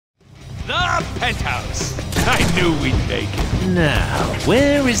The penthouse. I knew we'd make it. Now,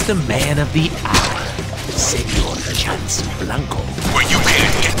 where is the man of the hour? Senor Chance Blanco. Where you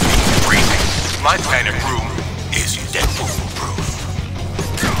can't get me breathing. My panic room is Deadpool proof.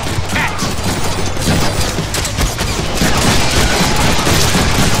 Catch!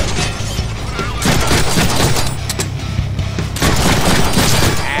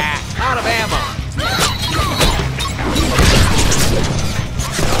 Out of ammo.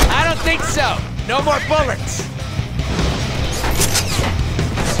 I don't think so. No more bullets.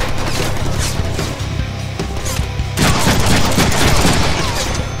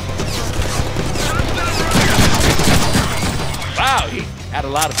 Wow, he had a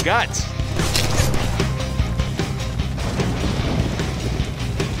lot of guts.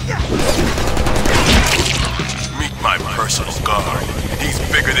 Meet my personal guard. He's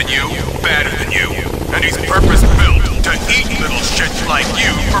bigger than you, badder than you, and he's purpose-built to eat little shits like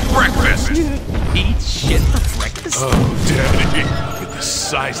you for breakfast. Eat shit for breakfast? Oh, Daddy. Look at the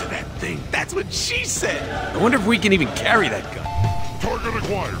size of that thing. That's what she said. I wonder if we can even carry that gun. Target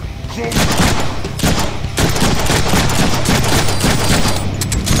acquired. Close.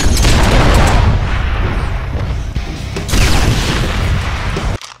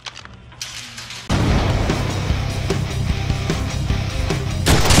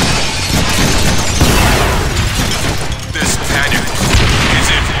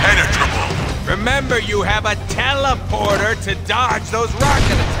 Remember, you have a teleporter to dodge those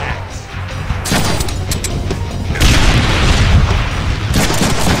rocket attacks.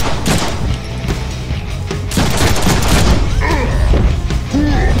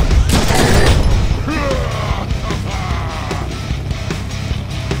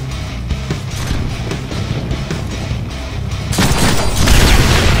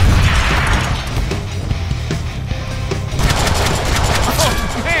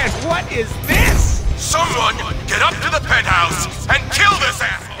 Oh man, what is this? Someone get up to the penthouse and kill this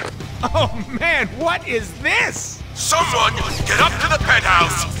asshole! Oh man, what is this? Someone get up to the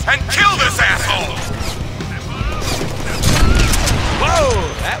penthouse and kill this asshole! Whoa,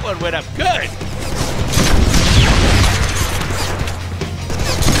 that one went up good.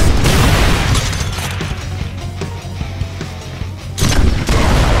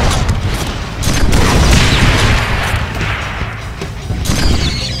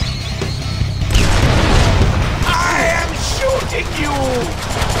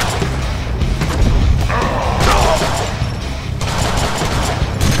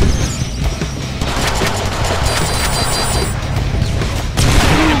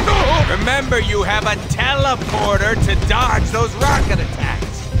 Remember, you have a teleporter to dodge those rocket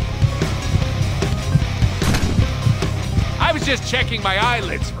attacks. I was just checking my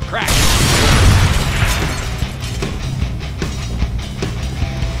eyelids for cracks.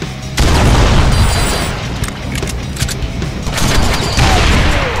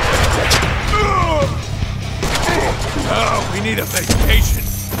 Oh, we need a medication.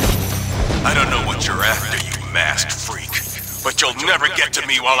 I don't know what you're after, you masked freak. But you'll never get to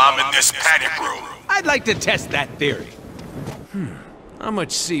me while I'm in this panic room. I'd like to test that theory. How much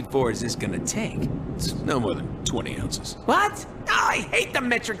C4 is this gonna take? It's no more than 20 ounces. What? Oh, I hate the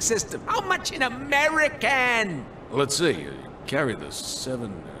metric system. How much in American? Let's see. Carry the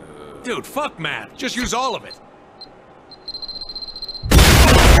 7... Dude, fuck math. Just use all of it.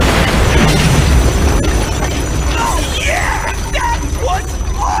 Oh, yeah! That was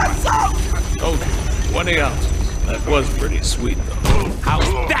awesome! Told you. 20 ounces. That was pretty sweet, though. How's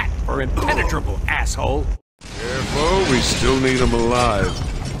that for impenetrable, asshole? Careful, we still need him alive.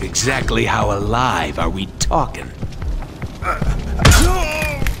 Exactly how alive are we talking?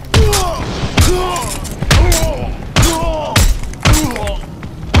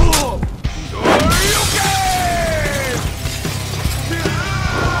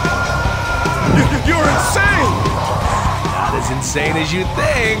 You're insane! Not as insane as you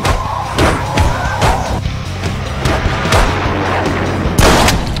think.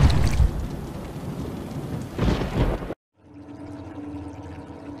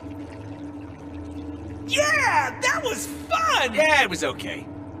 Yeah, that was fun! Yeah, it was okay.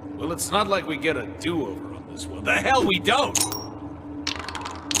 Well, it's not like we get a do-over on this one. The hell we don't!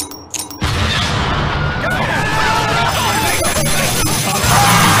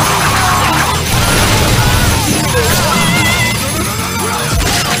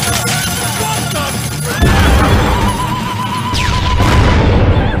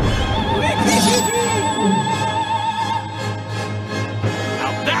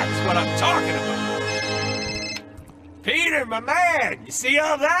 Now that's what I'm talking about! Peter, my man! You see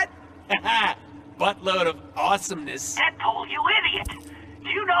all that? Buttload of awesomeness. Deadpool, you idiot! Do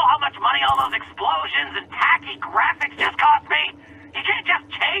you know how much money janky graphics just cost me? You can't just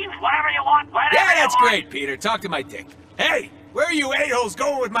change whatever you want, whenever Yeah, you that's want. great, Peter. Talk to my dick. Hey, where are you a-holes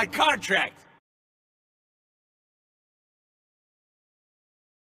going with my contract?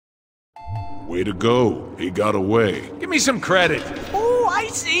 Way to go. He got away. Give me some credit. Oh, I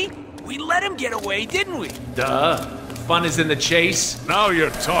see. We let him get away, didn't we? Duh. Fun is in the chase. Now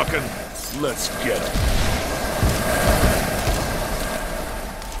you're talking. Let's get him.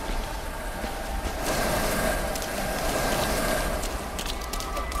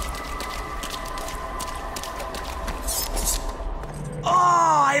 Oh,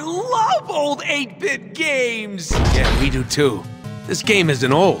 I love old 8-bit games. Yeah, we do too. This game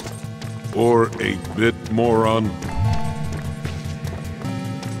isn't old. Or 8-bit moron.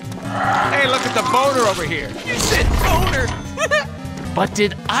 Hey, look at the boner over here. You said boner. But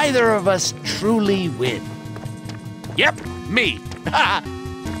did either of us truly win? Yep, me.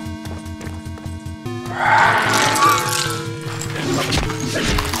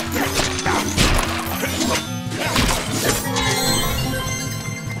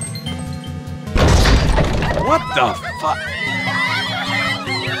 What the fuck?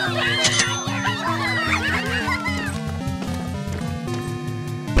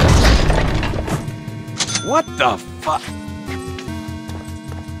 What the fuck?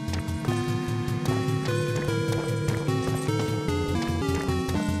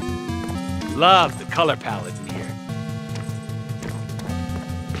 Love the color palette in here.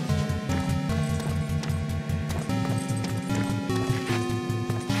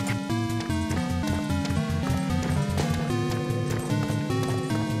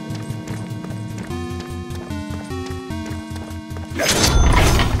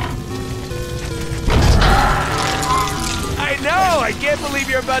 I know! I can't believe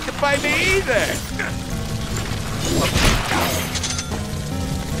you're about to fight me either!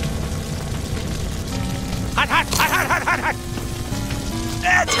 Hot, hot, hot, hot, hot, hot, hot!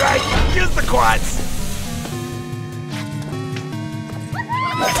 That's right! Use the quads!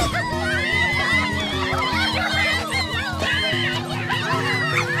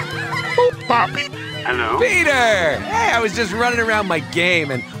 Hello? Peter! Hey, I was just running around my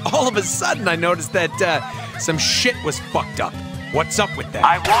game, and all of a sudden I noticed that, some shit was fucked up. What's up with that?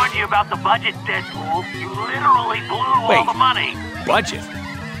 I warned you about the budget, Deadpool. You literally blew all the money. Budget?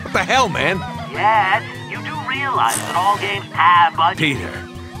 What the hell, man? Yes, you do realize that all games have budgets. Peter,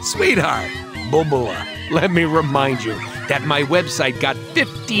 sweetheart, Bubula, let me remind you that my website got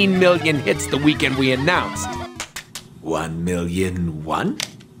 15 million hits the weekend we announced. 1,000,001?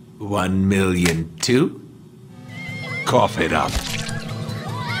 1,000,002? Cough it up.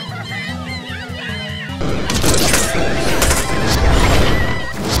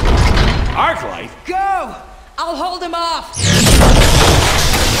 Arclight? Go! I'll hold him off!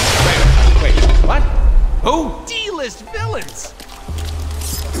 Wait, what? Who? D-list villains!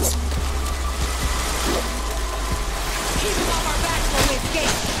 Keep him off our backs while we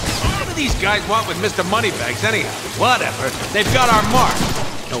escape! What do these guys want with Mr. Moneybags anyhow? Whatever. They've got our mark.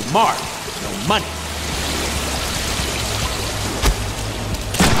 No mark, no money.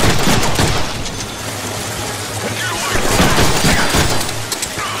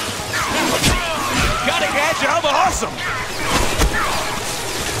 Cutting edge of awesome!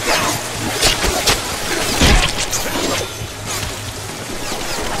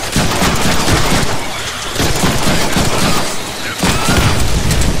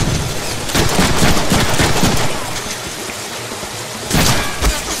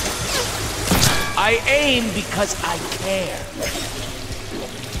 I aim because I care.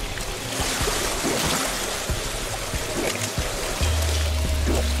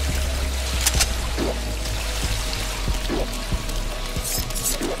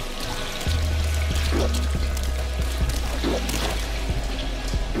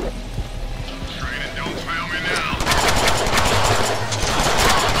 Don't fail me now.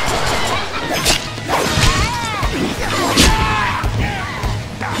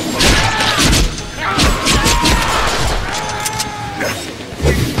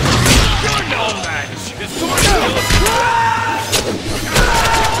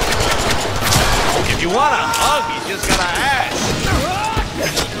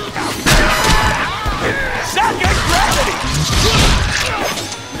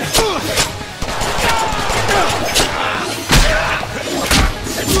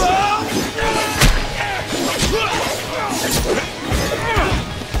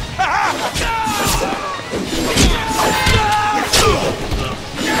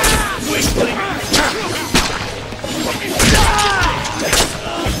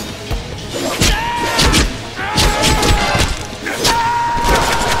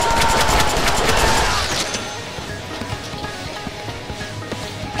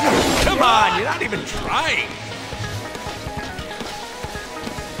 even trying.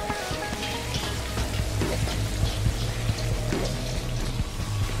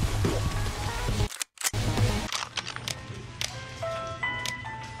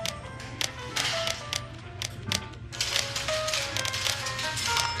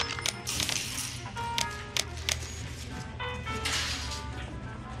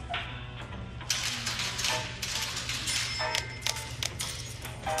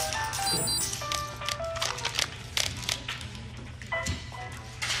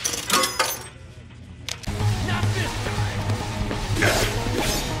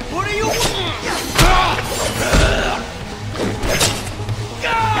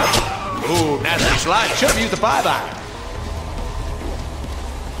 Ooh, nasty slide. Should have used the 5-iron.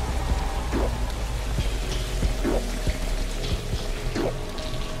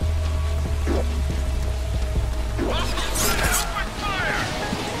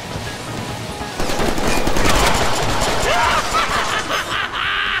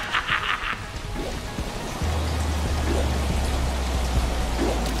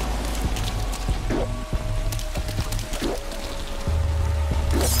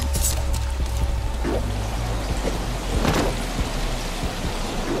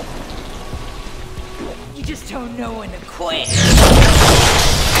 You just don't know when to quit.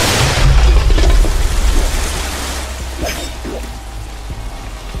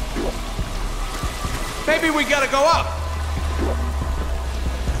 Maybe we gotta go up.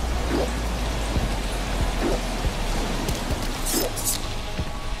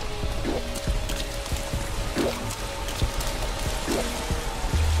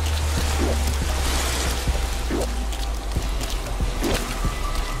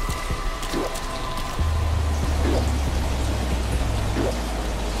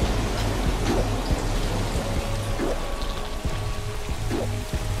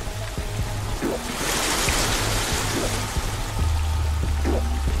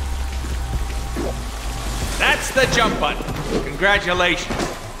 That's the jump button. Congratulations,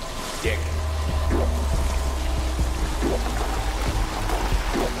 Dick.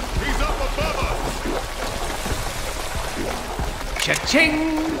 He's up above us! Cha-ching!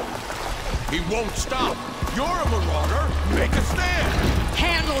 He won't stop! You're a marauder! Make a stand!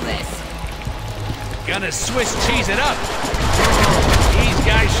 Handle this. Gonna Swiss cheese it up. These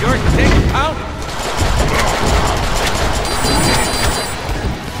guys sure can take a pounding.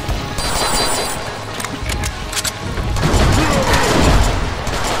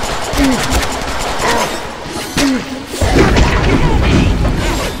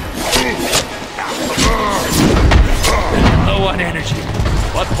 Low on energy,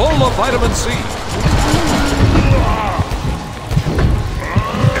 but full of vitamin C.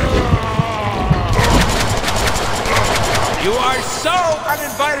 You are so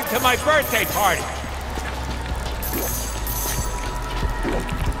uninvited to my birthday party.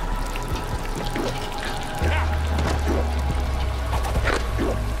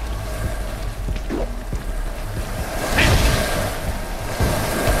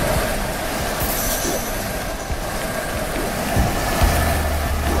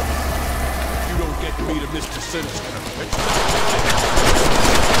 You don't get to meet a Mister Sinister.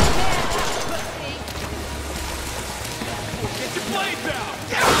 Get your blades out!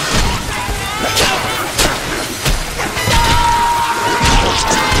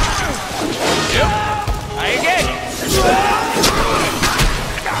 Yep, I get it.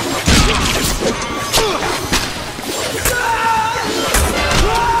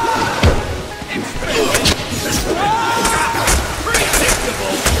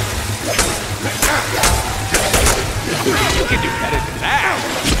 You can do better than that.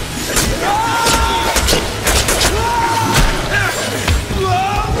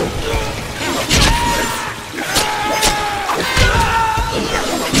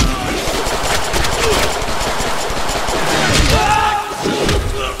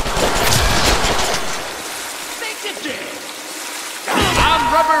 I'm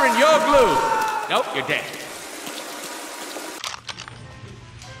rubber and you're glue. Nope, you're dead.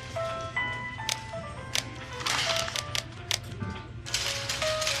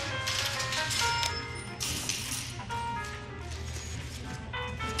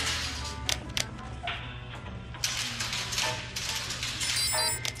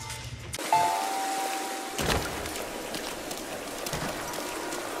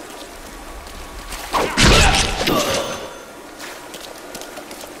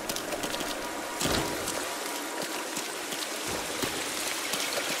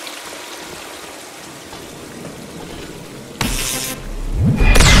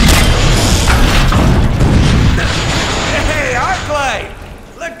 Hey, Arclight!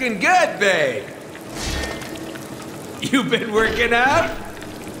 Looking good, babe. You've been working out?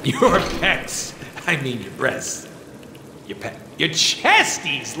 Your pecs. I mean your breasts. Your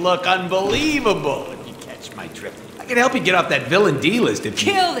chesties look unbelievable, if you catch my drift. I can help you get off that villain D-list if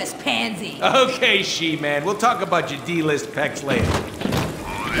you... Kill this pansy! Okay, She-Man. We'll talk about your D-list pecs later.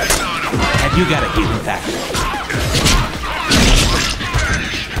 Have you got a hidden factor?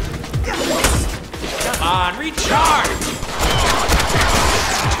 Come on, recharge!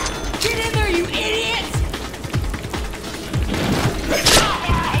 Get in there, you idiots!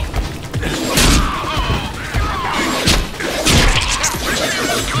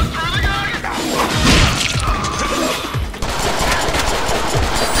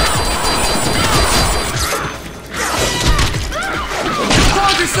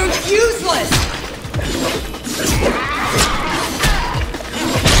 You're so useless!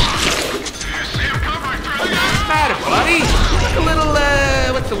 What's the matter, buddy? A little,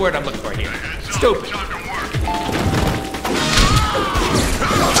 what's the word I'm looking for here? Stupid.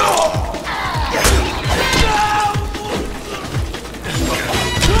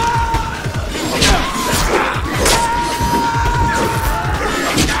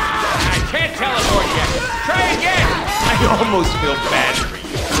 I can't teleport yet. Try again. I almost feel bad for you.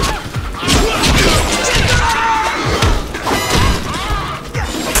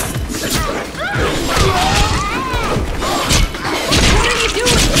 What are you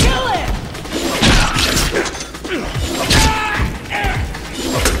doing? Kill him!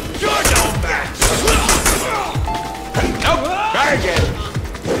 You're no match. Nope. Try again.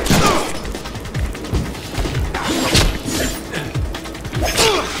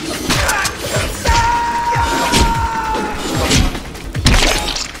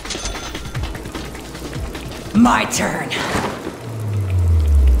 My turn.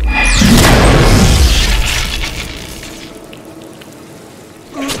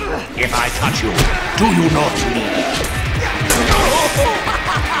 If I touch you, do you not bleed?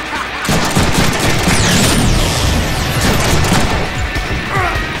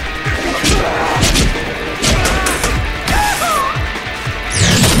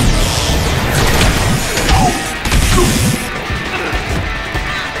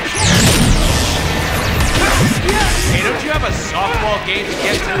 Hey, don't you have a softball game to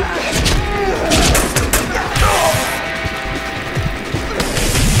get to?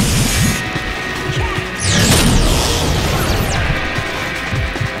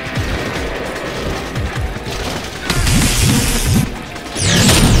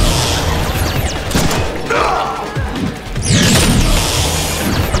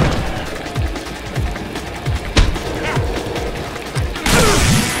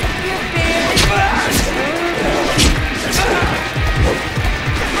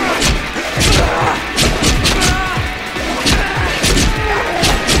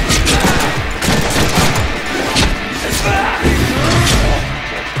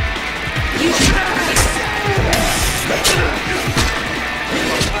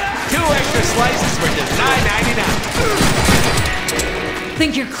 Slices for just $9.99.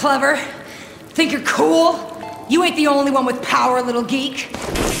 Think you're clever? Think you're cool? You ain't the only one with power, little geek.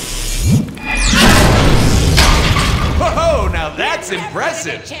 Whoa, now that's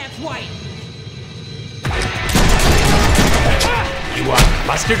impressive. Chance White. You want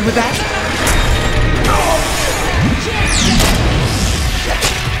mustard with that?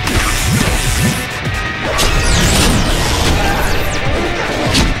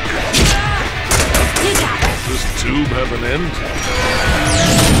 Does tube have an end?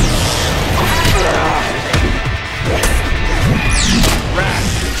 Rat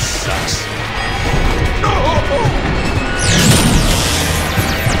sucks.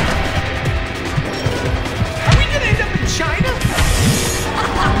 Are we gonna end up in China?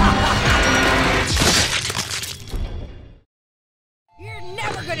 You're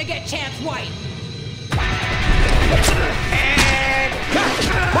never gonna get Chance White. And cut!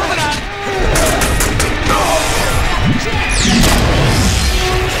 Pull it up!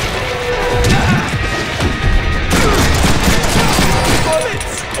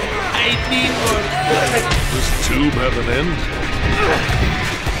 Bullets! I need more bullets. Does tube have an end?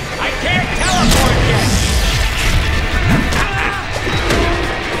 I can't teleport yet!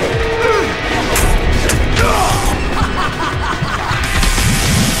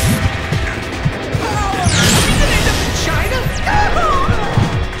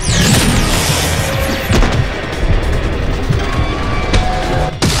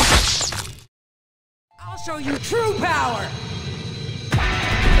 I'll show you true power.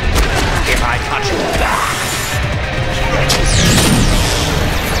 If I touch you,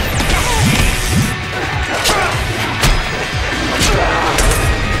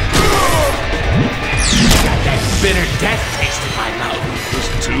 Got that bitter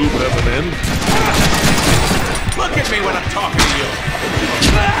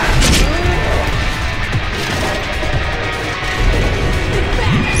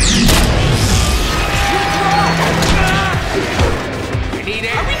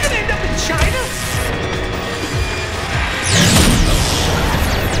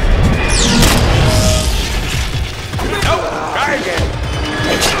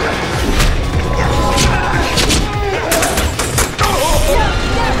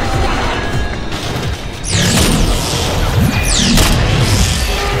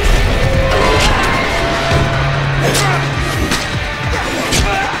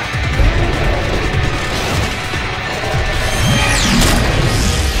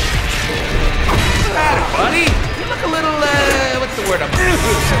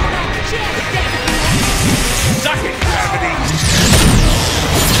Suck it, gravity!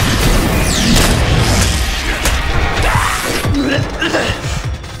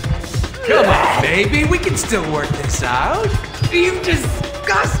 Come on, baby. We can still work this out. You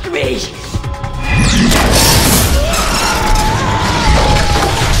disgust me!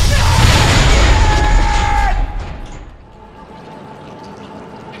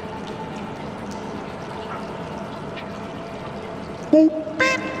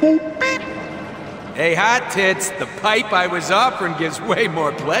 Hey, hot tits, the pipe I was offering gives way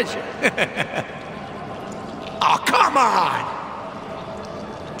more pleasure. Oh, come on!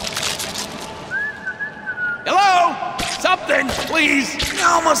 Hello? Something, please.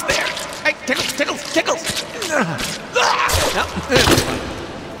 Almost there. Hey, tickles, tickles, tickles.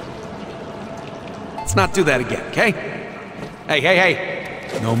 Let's not do that again, okay? Hey, hey,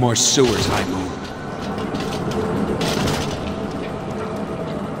 hey. No more sewers, High Moon.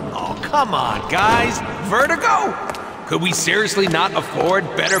 Come on, guys. Vertigo? Could we seriously not afford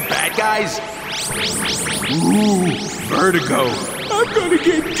better bad guys? Ooh, Vertigo. I'm gonna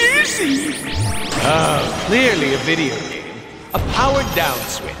get dizzy. Oh, clearly a video game. A powered down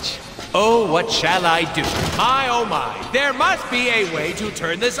switch. Oh, what shall I do? My, oh my. There must be a way to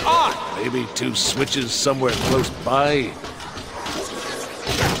turn this on. Maybe 2 switches somewhere close by.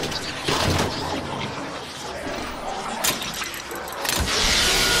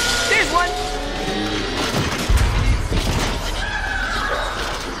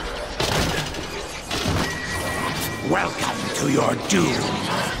 Welcome to your doom.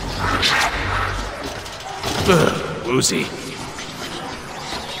 Woozy.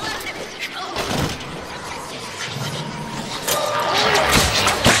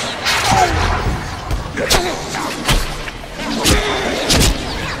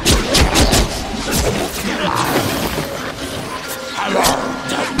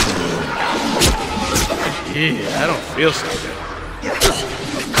 Yeah, I don't feel so good.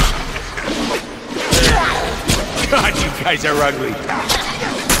 God, you guys are ugly.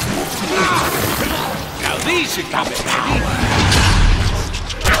 Now these should come in handy.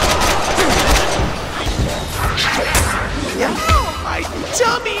 Oh, my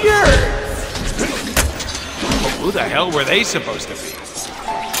tummy hurts. Who the hell were they supposed to be?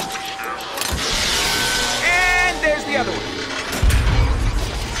 And there's the other one.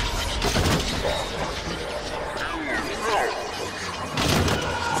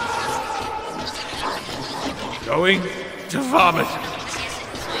 Going to vomit.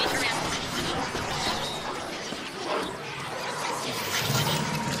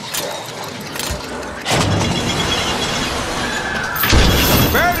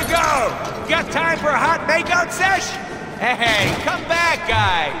 Vertigo! Got time for a hot makeout sesh? Hey, come back,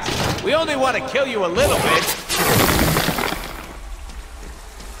 guys. We only want to kill you a little bit.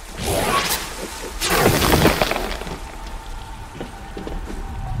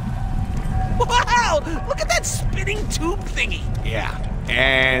 Look at that spinning tube thingy. Yeah.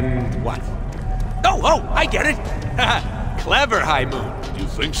 And what? Oh, I get it. Clever, High Moon. You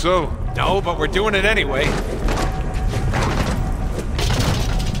think so? No, but we're doing it anyway.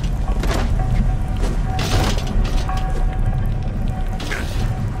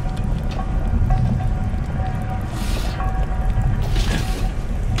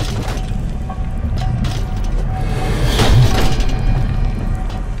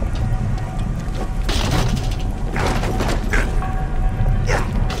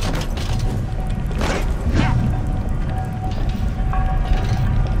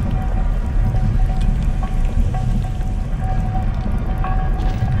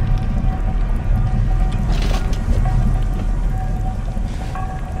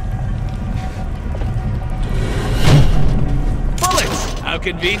 How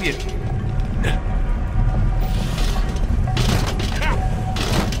convenient.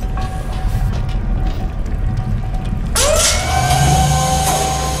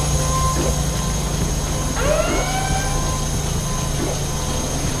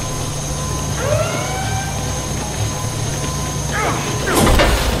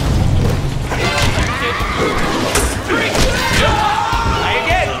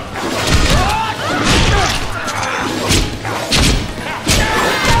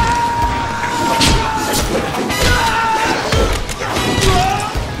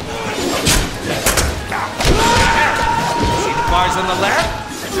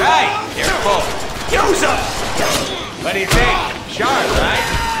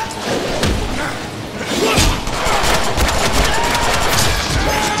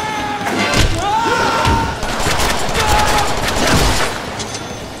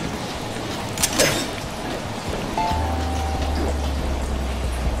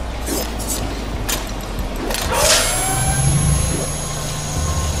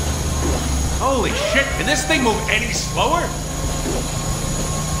 shit! Can this thing move any slower?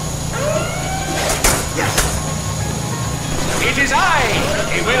 It is I,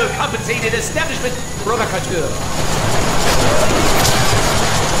 a well-compensated establishment provocateur.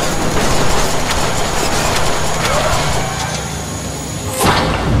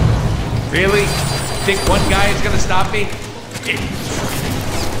 Really? Think one guy is gonna stop me?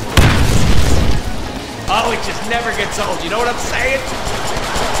 Oh, it just never gets old, you know what I'm saying?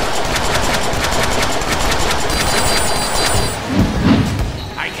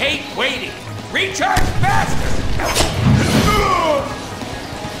 I hate waiting. Recharge faster!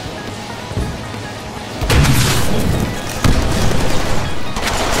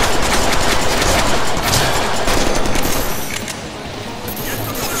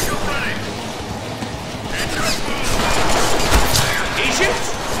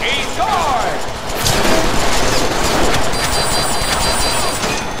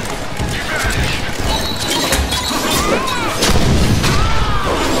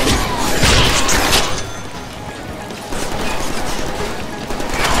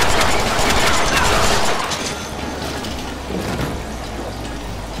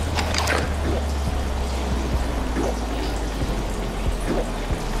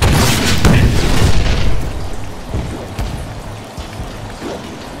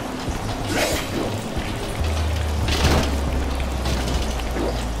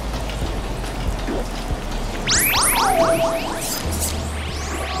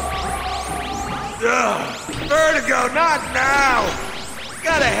 Vertigo, not now!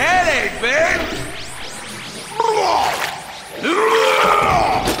 Got a headache, man!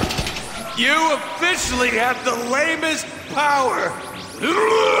 You officially have the lamest power!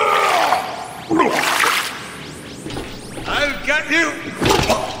 I've got you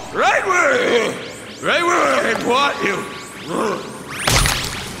right where I want you!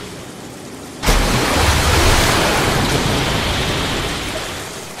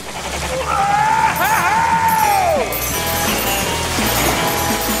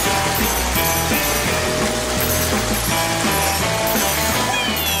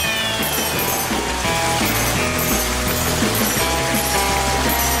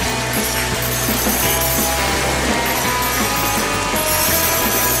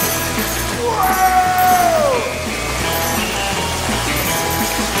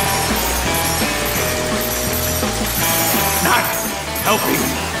 Helping.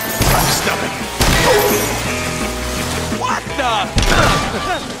 I'm stuck. What the?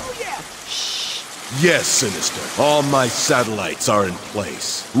 Yes, Sinister. All my satellites are in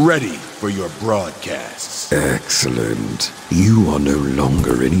place, ready for your broadcasts. Excellent. You are no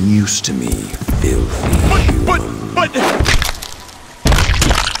longer any use to me, filthy human. But...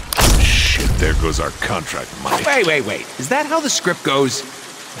 Shit, there goes our contract money. Wait. Is that how the script goes?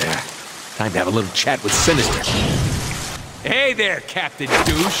 Yeah. Time to have a little chat with Sinister. Hey there, Captain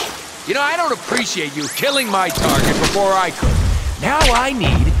Douche. You know, I don't appreciate you killing my target before I could. Now I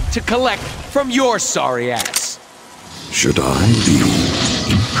need to collect from your sorry ass. Should I be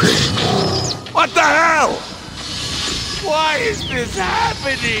impressed? What the hell? Why is this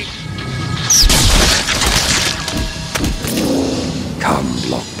happening? Come,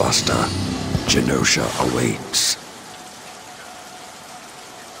 Blockbuster. Genosha awaits.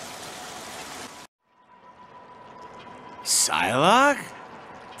 Psylocke?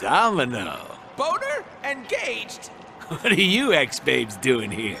 Domino. Boner? Engaged? What are you ex-babes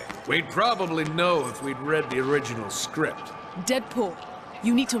doing here? We'd probably know if we'd read the original script. Deadpool,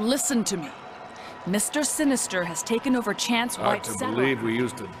 you need to listen to me. Mister Sinister has taken over Chance Hard White's to believe we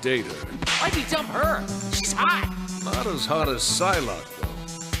used to date her. Why'd you dump her? She's hot. Not as hot as Psylocke, though.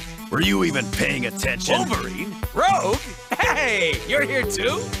 Were you even paying attention? Wolverine? Rogue? Hey, you're here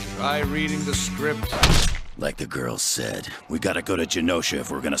too? Try reading the script. Like the girl said, we gotta go to Genosha if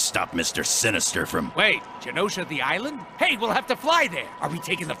we're gonna stop Mister Sinister from... Wait, Genosha the island? Hey, we'll have to fly there. Are we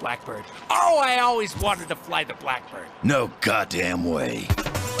taking the Blackbird? Oh, I always wanted to fly the Blackbird. No goddamn way.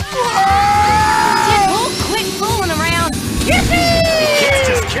 Deadpool, quit fooling around. Yippee! You can't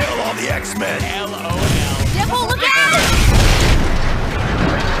just kill all the X-Men. LOL. Deadpool, look out!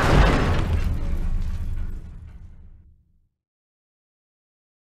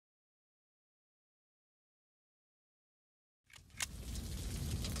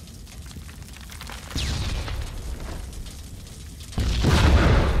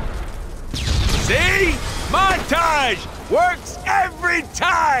 See? Montage! Works every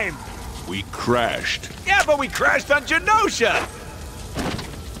time! We crashed. Yeah, but we crashed on Genosha!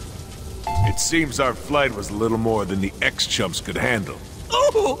 It seems our flight was a little more than the X-chumps could handle.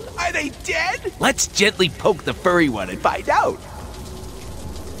 Ooh, are they dead? Let's gently poke the furry one and find out.